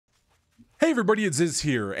Hey everybody, itsZiz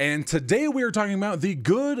here, and today we are talking about the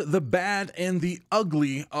good, the bad, and the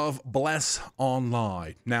ugly of Bless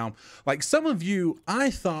Online. Now, like some of you, I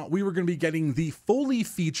thought we were going to be getting the fully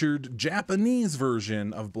featured Japanese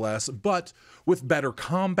version of Bless, but with better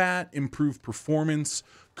combat, improved performance,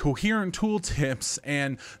 coherent tooltips,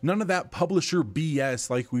 and none of that publisher BS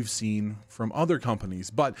like we've seen from other companies.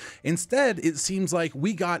 But instead, it seems like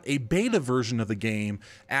we got a beta version of the game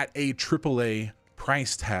at a AAA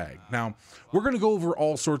price tag. Now, we're going to go over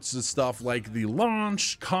all sorts of stuff like the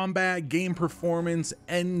launch, combat, game performance,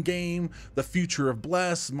 end game, the future of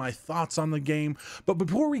Bless, my thoughts on the game. But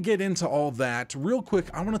before we get into all that, real quick,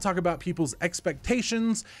 I want to talk about people's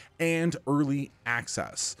expectations and early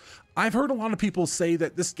access. I've heard a lot of people say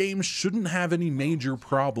that this game shouldn't have any major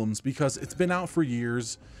problems because it's been out for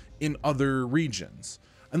years in other regions.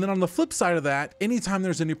 And then on the flip side of that, anytime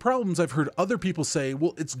there's any problems, I've heard other people say,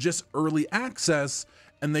 well, it's just early access,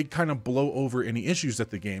 and they kind of blow over any issues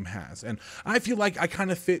that the game has. And I feel like I kind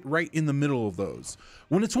of fit right in the middle of those.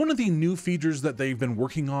 When it's one of the new features that they've been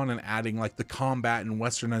working on and adding, like the combat and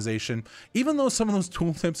westernization, even though some of those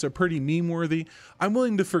tooltips are pretty meme-worthy, I'm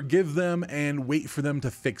willing to forgive them and wait for them to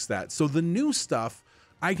fix that. So the new stuff,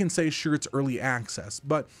 I can say, sure, it's early access,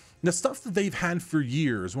 but the stuff that they've had for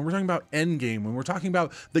years, when we're talking about endgame, when we're talking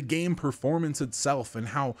about the game performance itself and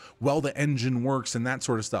how well the engine works and that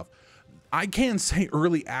sort of stuff, I can say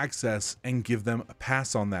early access and give them a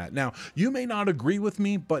pass on that. Now, you may not agree with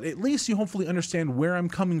me, but at least you hopefully understand where I'm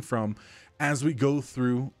coming from as we go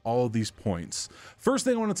through all of these points. First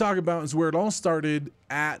thing I want to talk about is where it all started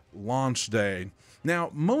at launch day.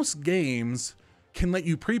 Now, most games can let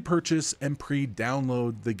you pre-purchase and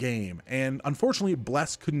pre-download the game, and unfortunately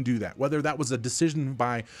Bless couldn't do that, whether that was a decision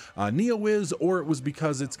by NeoWiz or it was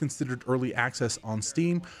because it's considered early access on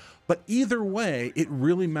Steam. But either way, it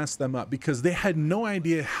really messed them up because they had no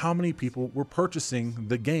idea how many people were purchasing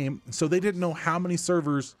the game, so they didn't know how many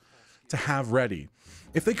servers to have ready.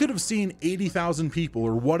 If they could have seen 80,000 people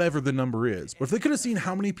or whatever the number is, but if they could have seen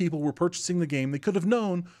how many people were purchasing the game, they could have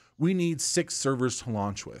known we need 6 servers to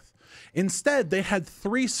launch with. Instead, they had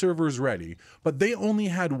 3 servers ready, but they only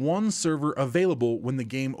had 1 server available when the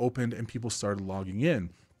game opened and people started logging in.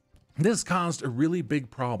 This caused a really big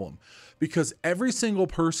problem because every single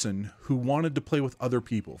person who wanted to play with other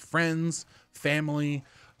people, friends, family,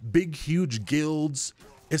 big, huge guilds,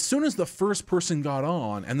 as soon as the first person got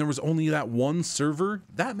on and there was only that 1 server,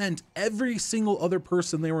 that meant every single other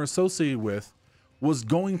person they were associated with was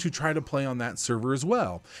going to try to play on that server as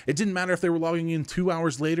well. It didn't matter if they were logging in 2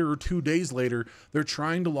 hours later or 2 days later, they're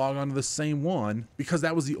trying to log on to the same one because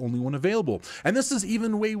that was the only one available. And this is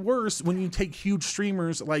even way worse when you take huge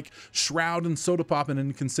streamers like Shroud and Sodapop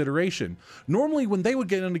into consideration. Normally when they would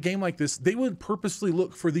get in a game like this, they would purposely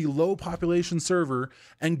look for the low population server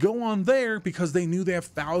and go on there because they knew they have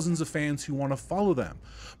thousands of fans who want to follow them.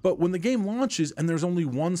 But when the game launches and there's only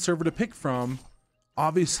 1 server to pick from,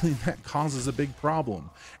 obviously that causes a big problem.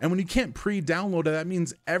 And when you can't pre-download it, that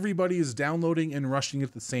means everybody is downloading and rushing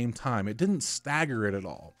at the same time. It didn't stagger it at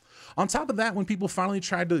all. On top of that, when people finally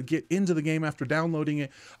tried to get into the game after downloading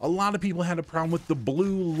it, a lot of people had a problem with the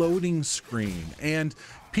blue loading screen, and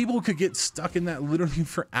people could get stuck in that literally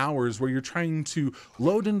for hours where you're trying to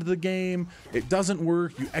load into the game, it doesn't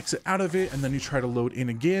work, you exit out of it, and then you try to load in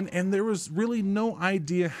again, and there was really no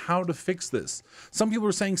idea how to fix this. Some people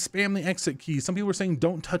were saying spam the exit key, some people were saying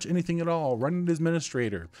don't touch anything at all, run it as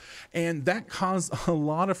administrator, and that caused a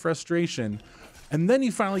lot of frustration. And then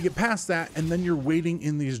you finally get past that, and then you're waiting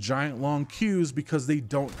in these giant long queues because they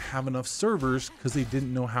don't have enough servers because they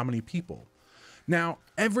didn't know how many people. Now,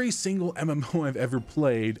 every single MMO I've ever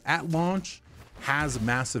played at launch has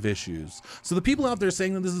massive issues. So the people out there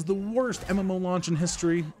saying that this is the worst MMO launch in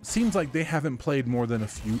history, seems like they haven't played more than a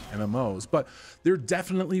few MMOs, but there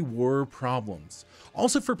definitely were problems.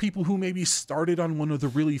 Also for people who maybe started on one of the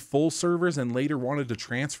really full servers and later wanted to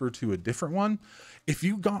transfer to a different one, if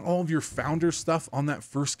you got all of your founder stuff on that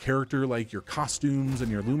first character, like your costumes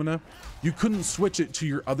and your Lumina, you couldn't switch it to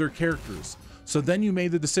your other characters. So then you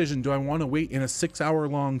made the decision, do I want to wait in a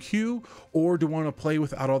 6-hour-long queue, or do I want to play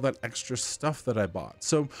without all that extra stuff that I bought?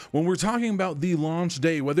 So when we're talking about the launch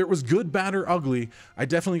day, whether it was good, bad, or ugly, I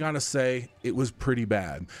definitely got to say it was pretty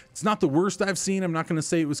bad. It's not the worst I've seen. I'm not going to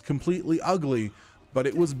say it was completely ugly, but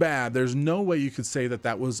it was bad. There's no way you could say that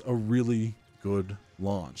that was a really good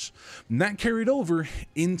launch. And that carried over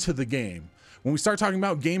into the game. When we start talking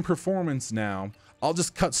about game performance now, I'll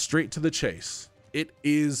just cut straight to the chase. It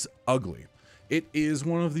is ugly. It is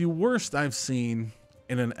one of the worst I've seen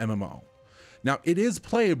in an MMO. Now, it is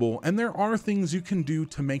playable, and there are things you can do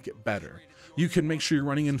to make it better. You can make sure you're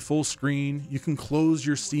running in full screen. You can close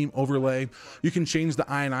your Steam overlay. You can change the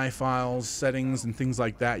INI files, settings, and things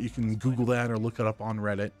like that. You can Google that or look it up on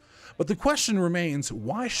Reddit. But the question remains,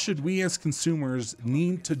 why should we as consumers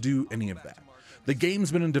need to do any of that? The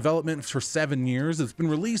game's been in development for 7 years. It's been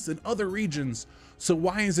released in other regions. So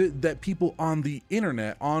why is it that people on the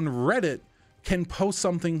internet, on Reddit, can post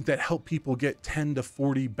something that help people get 10 to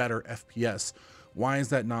 40 better FPS? Why is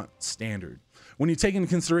that not standard? When you take into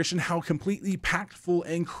consideration how completely packed full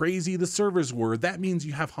and crazy the servers were, that means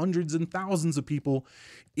you have hundreds and thousands of people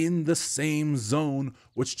in the same zone,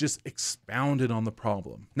 which just expounded on the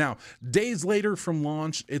problem. Now, days later from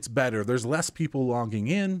launch, it's better. There's less people logging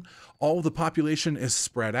in. All the population is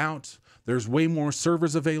spread out. There's way more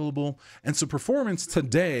servers available. And so performance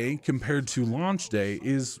today compared to launch day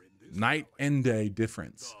is night and day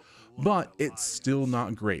difference. But it's still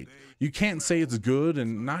not great. You can't say it's good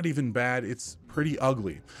and not even bad. It's pretty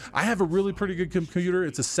ugly. I have a really pretty good computer.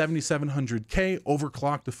 It's a 7700K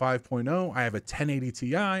overclocked to 5.0. I have a 1080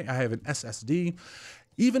 Ti. I have an SSD.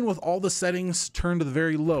 Even with all the settings turned to the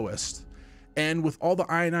very lowest, and with all the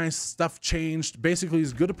INI stuff changed, basically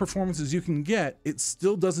as good a performance as you can get, it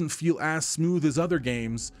still doesn't feel as smooth as other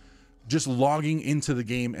games just logging into the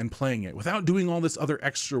game and playing it without doing all this other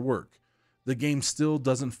extra work. The game still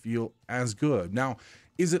doesn't feel as good. Now,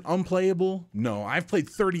 is it unplayable? No. I've played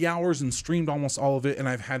 30 hours and streamed almost all of it, and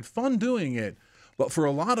I've had fun doing it. But for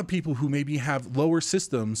a lot of people who maybe have lower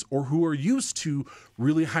systems or who are used to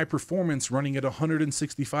really high performance running at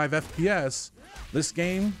 165 FPS, this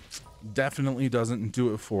game definitely doesn't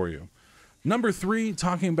do it for you. Number 3,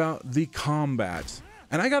 talking about the combat.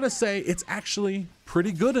 And I gotta say, it's actually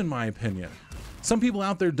pretty good in my opinion. Some people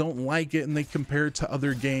out there don't like it and they compare it to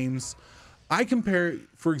other games. I compare it,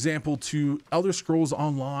 for example, to Elder Scrolls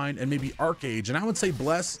Online and maybe Arcade, and I would say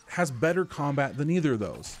Bless has better combat than either of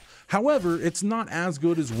those. However, it's not as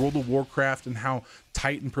good as World of Warcraft and how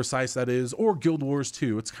tight and precise that is, or Guild Wars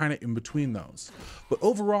 2. It's kind of in between those. But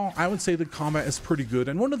overall, I would say the combat is pretty good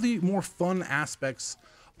and one of the more fun aspects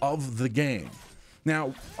of the game.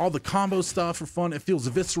 Now, all the combo stuff are fun. It feels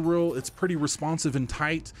visceral. It's pretty responsive and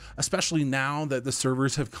tight, especially now that the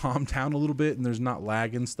servers have calmed down a little bit and there's not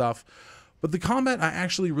lag and stuff. But the combat I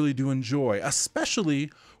actually really do enjoy,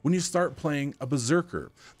 especially when you start playing a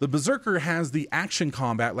Berserker. The Berserker has the action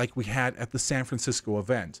combat like we had at the San Francisco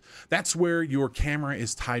event. That's where your camera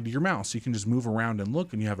is tied to your mouse. So you can just move around and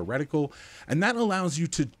look, and you have a reticle, and that allows you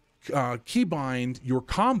to keybind your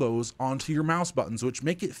combos onto your mouse buttons, which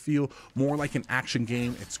make it feel more like an action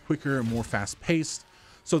game. It's quicker and more fast-paced.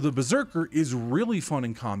 So the Berserker is really fun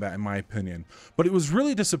in combat, in my opinion. But it was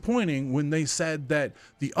really disappointing when they said that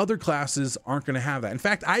the other classes aren't going to have that. In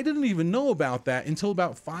fact, I didn't even know about that until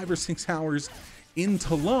about 5 or 6 hours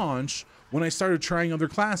into launch, when I started trying other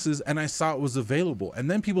classes and I saw it was available. And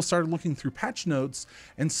then people started looking through patch notes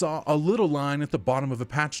and saw a little line at the bottom of a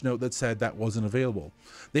patch note that said that wasn't available.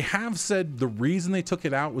 They have said the reason they took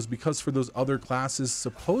it out was because for those other classes,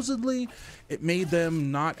 supposedly it made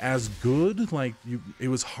them not as good. Like it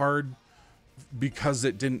was hard because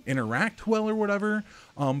it didn't interact well or whatever.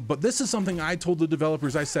 But this is something I told the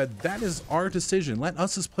developers. I said, that is our decision. Let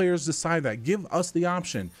us as players decide that. Give us the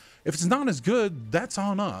option. If it's not as good, that's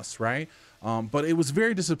on us, right? But it was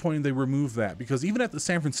very disappointing they removed that, because even at the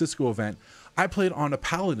San Francisco event, I played on a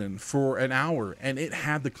Paladin for an hour and it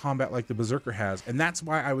had the combat like the Berserker has. And that's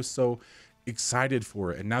why I was so excited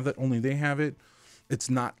for it. And now that only they have it,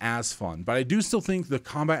 it's not as fun. But I do still think the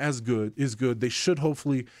combat is good. They should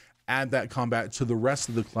hopefully add that combat to the rest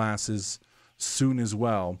of the classes soon as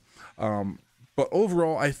well. But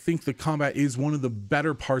overall, I think the combat is one of the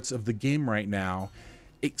better parts of the game right now,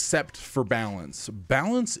 except for balance.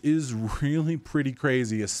 Balance is really pretty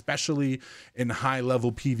crazy, especially in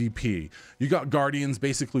high-level PvP. You got Guardians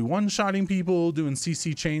basically one-shotting people, doing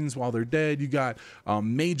CC chains while they're dead. You got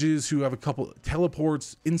mages who have a couple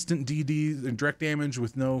teleports, instant DD and direct damage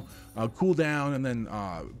with no cooldown, and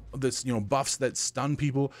then buffs that stun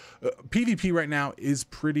people. PvP right now is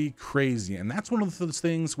pretty crazy, and that's one of those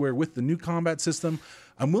things where with the new combat system,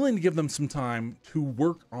 I'm willing to give them some time to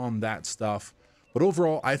work on that stuff. But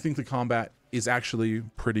overall, I think the combat is actually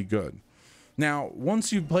pretty good. Now,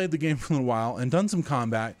 once you've played the game for a little while and done some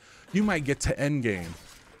combat, you might get to endgame.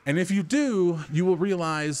 And if you do, you will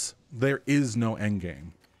realize there is no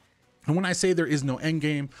endgame. And when I say there is no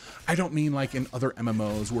endgame, I don't mean like in other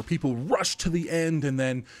MMOs where people rush to the end and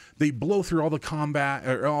then they blow through all the combat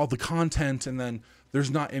or all the content and then there's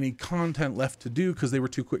not any content left to do because they were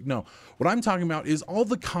too quick. No, what I'm talking about is all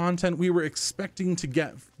the content we were expecting to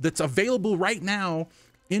get that's available right now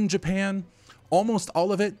in Japan. Almost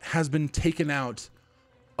all of it has been taken out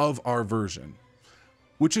of our version,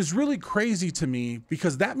 which is really crazy to me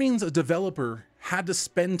because that means a developer had to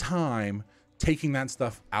spend time taking that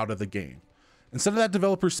stuff out of the game. Instead of that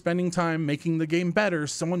developer spending time making the game better,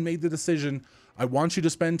 someone made the decision, I want you to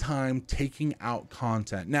spend time taking out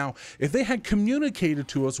content. Now, if they had communicated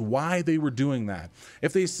to us why they were doing that,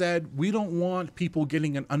 if they said, we don't want people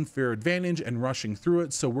getting an unfair advantage and rushing through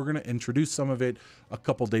it, so we're gonna introduce some of it a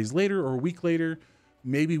couple days later or a week later,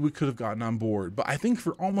 maybe we could have gotten on board. But I think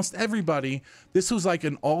for almost everybody, this was like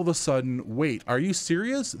an all of a sudden, wait, are you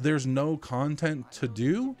serious? There's no content to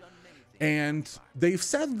do? And they've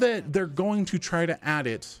said that they're going to try to add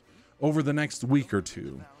it over the next week or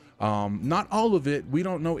two. Not all of it. We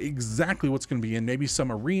don't know exactly what's going to be in. Maybe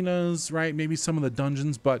some arenas, right? Maybe some of the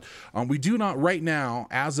dungeons, but we do not right now,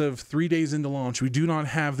 as of 3 days into launch, we do not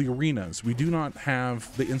have the arenas. We do not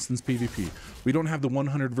have the instance PvP. We don't have the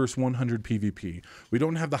 100 versus 100 PvP. We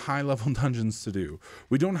don't have the high level dungeons to do.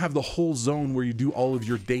 We don't have the whole zone where you do all of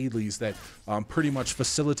your dailies that pretty much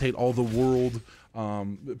facilitate all the world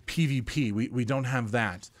PvP. We don't have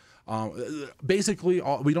that. Basically,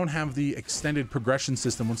 we don't have the extended progression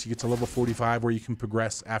system once you get to level 45 where you can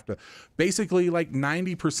progress after. Basically, like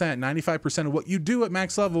 90%, 95% of what you do at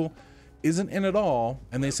max level isn't in at all.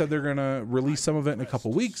 And they said they're going to release some of it in a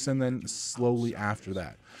couple weeks and then slowly after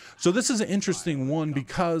that. So this is an interesting one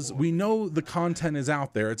because we know the content is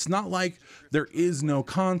out there. It's not like there is no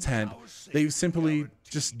content. They've simply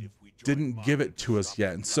just didn't give it to us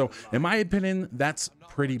yet. And so in my opinion, that's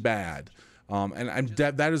pretty bad. And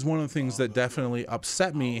that is one of the things that definitely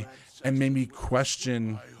upset me and made me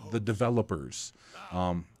question the developers.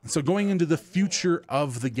 So going into the future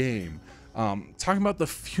of the game, talking about the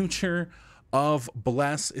future of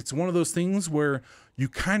Bless, it's one of those things where you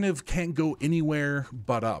kind of can't go anywhere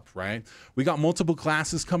but up, right? We got multiple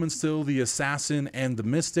classes coming still, the Assassin and the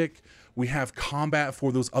Mystic. We have combat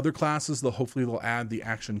for those other classes. Hopefully they'll add the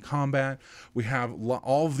action combat. We have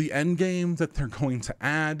all of the end game that they're going to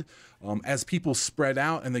add. As people spread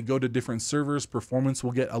out and they go to different servers, performance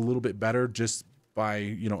will get a little bit better just by,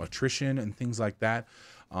 you know, attrition and things like that.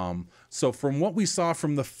 So from what we saw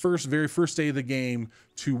from the very first day of the game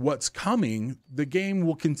to what's coming, the game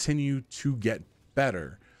will continue to get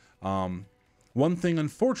better. One thing,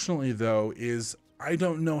 unfortunately, though, is I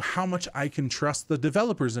don't know how much I can trust the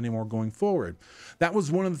developers anymore going forward. That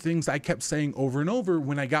was one of the things I kept saying over and over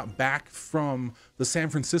when I got back from the San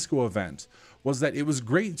Francisco event, was that it was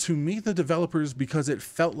great to meet the developers because it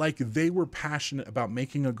felt like they were passionate about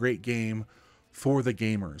making a great game for the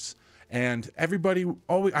gamers. And everybody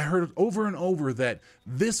always, I heard over and over that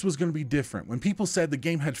this was going to be different. When people said the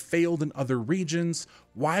game had failed in other regions,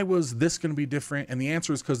 why was this going to be different? And the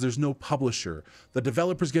answer is because there's no publisher. The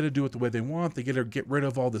developers get to do it the way they want. They get to get rid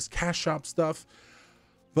of all this cash shop stuff.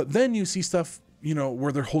 But then you see stuff, you know,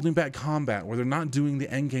 where they're holding back combat, where they're not doing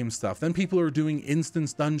the end game stuff. Then people are doing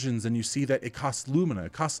instance dungeons and you see that it costs Lumina,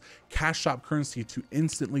 it costs cash shop currency to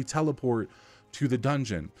instantly teleport to the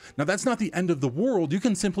dungeon. Now that's not the end of the world. You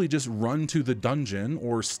can simply just run to the dungeon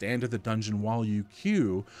or stand at the dungeon while you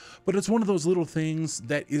queue, but it's one of those little things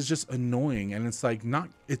that is just annoying. And it's like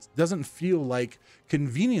it doesn't feel like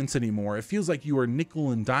convenience anymore. It feels like you are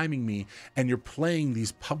nickel and diming me and you're playing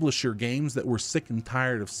these publisher games that we're sick and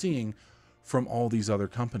tired of seeing from all these other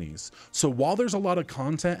companies. So while there's a lot of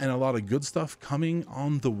content and a lot of good stuff coming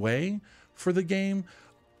on the way for the game,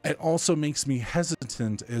 it also makes me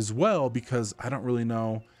hesitant as well because I don't really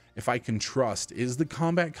know if I can trust. Is the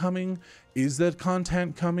combat coming? Is the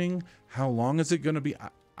content coming? How long is it going to be?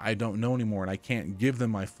 I don't know anymore, and I can't give them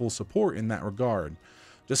my full support in that regard.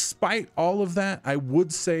 Despite all of that, I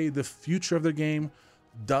would say the future of the game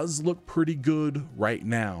does look pretty good right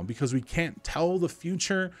now because we can't tell the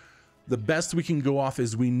future. The best we can go off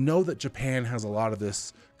is we know that Japan has a lot of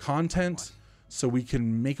this content, so we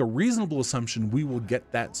can make a reasonable assumption we will get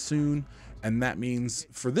that soon. And that means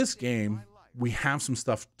for this game, we have some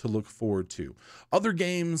stuff to look forward to. Other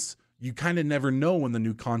games, you kind of never know when the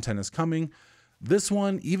new content is coming. This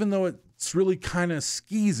one, even though it's really kind of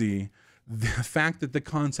skeezy, the fact that the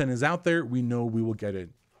content is out there, we know we will get it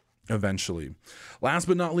eventually. Last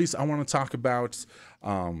but not least, I want to talk about,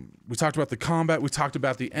 we talked about the combat, we talked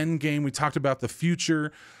about the end game, we talked about the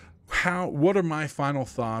future. What are my final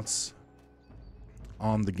thoughts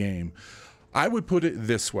on the game? I would put it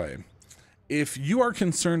this way. If you are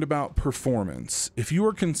concerned about performance, if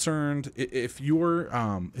you're concerned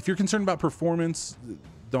about performance,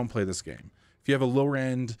 don't play this game. If you have a lower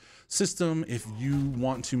end system, if you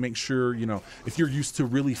want to make sure, you know, if you're used to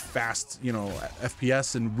really fast, you know,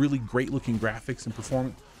 FPS and really great looking graphics and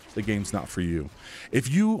performance, the game's not for you. If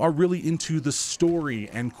you are really into the story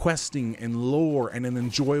and questing and lore and an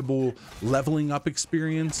enjoyable leveling up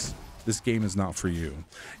experience, this game is not for you.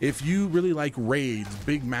 If you really like raids,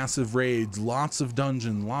 big massive raids, lots of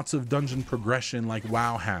dungeon progression like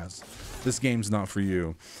WoW has, this game's not for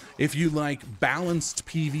you. If you like balanced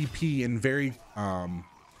PvP and very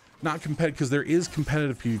not competitive, because there is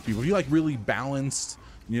competitive PvP, but if you like really balanced,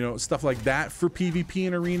 you know, stuff like that for PvP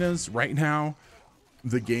in arenas right now,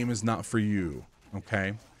 the game is not for you.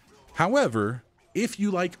 Okay. However, if you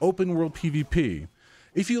like open world PvP,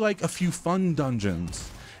 if you like a few fun dungeons,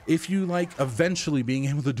 if you like eventually being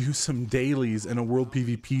able to do some dailies in a world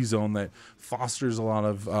PvP zone that fosters a lot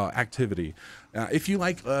of activity, if you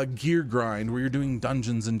like a gear grind where you're doing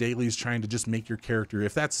dungeons and dailies trying to just make your character,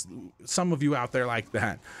 if that's some of you out there like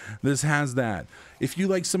that, this has that. If you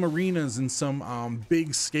like some arenas and some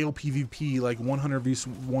big scale PvP like 100 vs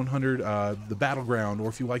 100, the battleground, or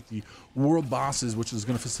if you like the world bosses, which is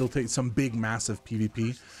going to facilitate some big massive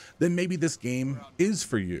PvP, then maybe this game is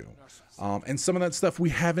for you. And some of that stuff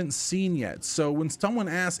we haven't seen yet. So when someone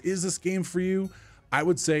asks, is this game for you? I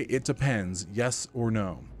would say it depends, yes or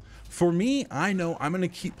no. For me, I know I'm going to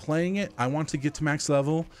keep playing it. I want to get to max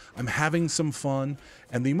level. I'm having some fun.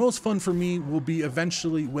 And the most fun for me will be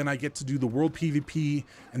eventually when I get to do the world PvP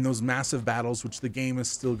and those massive battles, which the game is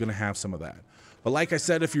still going to have some of that. But like I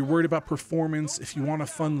said, if you're worried about performance, if you want a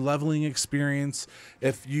fun leveling experience,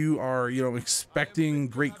 if you are, you know, expecting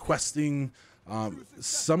great questing,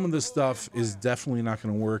 some of the stuff is definitely not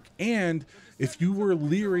going to work. And if you were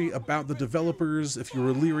leery about the developers, if you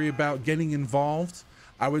were leery about getting involved,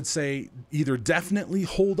 I would say either definitely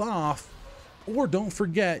hold off, or don't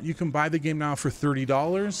forget you can buy the game now for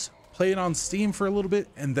 $30, play it on Steam for a little bit,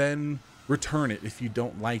 and then return it if you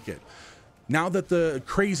don't like it. Now that the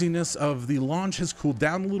craziness of the launch has cooled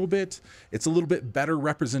down a little bit, it's a little bit better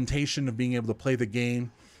representation of being able to play the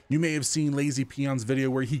game. You may have seen Lazy Peon's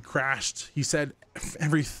video where he crashed, he said,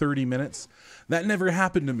 every 30 minutes. That never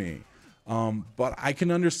happened to me. But I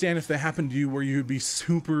can understand if that happened to you, where you would be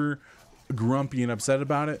super grumpy and upset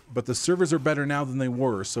about it. But the servers are better now than they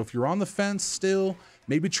were. So if you're on the fence still,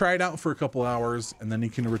 maybe try it out for a couple hours and then you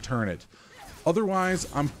can return it. Otherwise,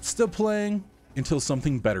 I'm still playing until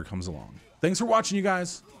something better comes along. Thanks for watching, you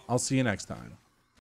guys. I'll see you next time.